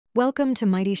Welcome to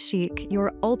Mightychic,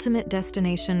 your ultimate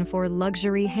destination for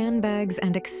luxury handbags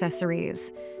and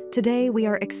accessories. Today, we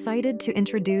are excited to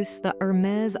introduce the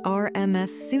Hermes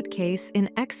R.M.S. suitcase in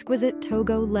exquisite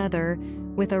Togo leather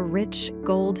with a rich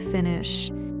gold finish.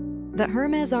 The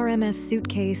Hermes R.M.S.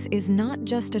 suitcase is not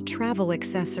just a travel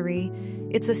accessory,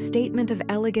 it's a statement of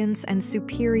elegance and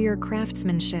superior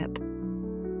craftsmanship.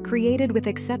 Created with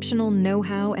exceptional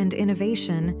know-how and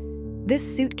innovation,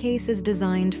 this suitcase is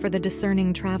designed for the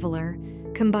discerning traveler,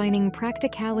 combining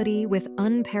practicality with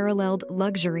unparalleled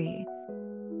luxury.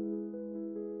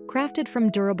 Crafted from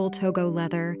durable Togo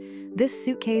leather, this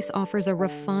suitcase offers a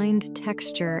refined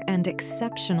texture and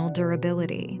exceptional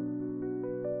durability.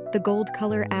 The gold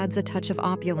color adds a touch of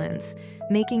opulence,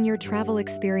 making your travel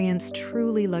experience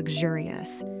truly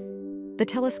luxurious. The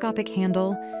telescopic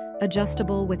handle,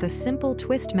 adjustable with a simple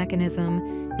twist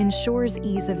mechanism, ensures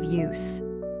ease of use.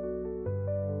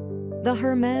 The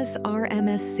Hermes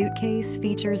R.M.S. suitcase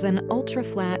features an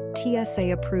ultra-flat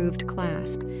TSA-approved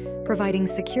clasp, providing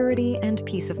security and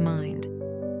peace of mind.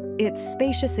 Its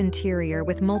spacious interior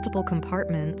with multiple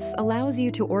compartments allows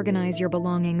you to organize your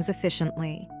belongings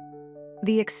efficiently.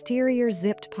 The exterior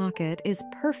zipped pocket is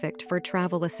perfect for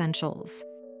travel essentials.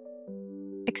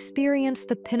 Experience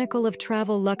the pinnacle of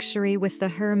travel luxury with the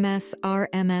Hermes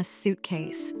R.M.S.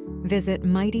 suitcase. Visit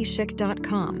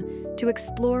Mightychic.com to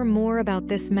explore more about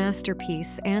this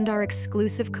masterpiece and our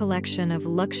exclusive collection of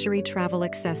luxury travel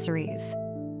accessories.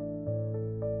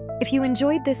 If you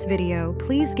enjoyed this video,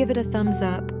 please give it a thumbs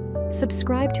up,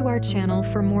 subscribe to our channel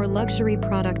for more luxury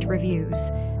product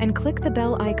reviews, and click the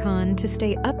bell icon to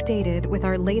stay updated with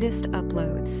our latest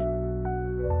uploads.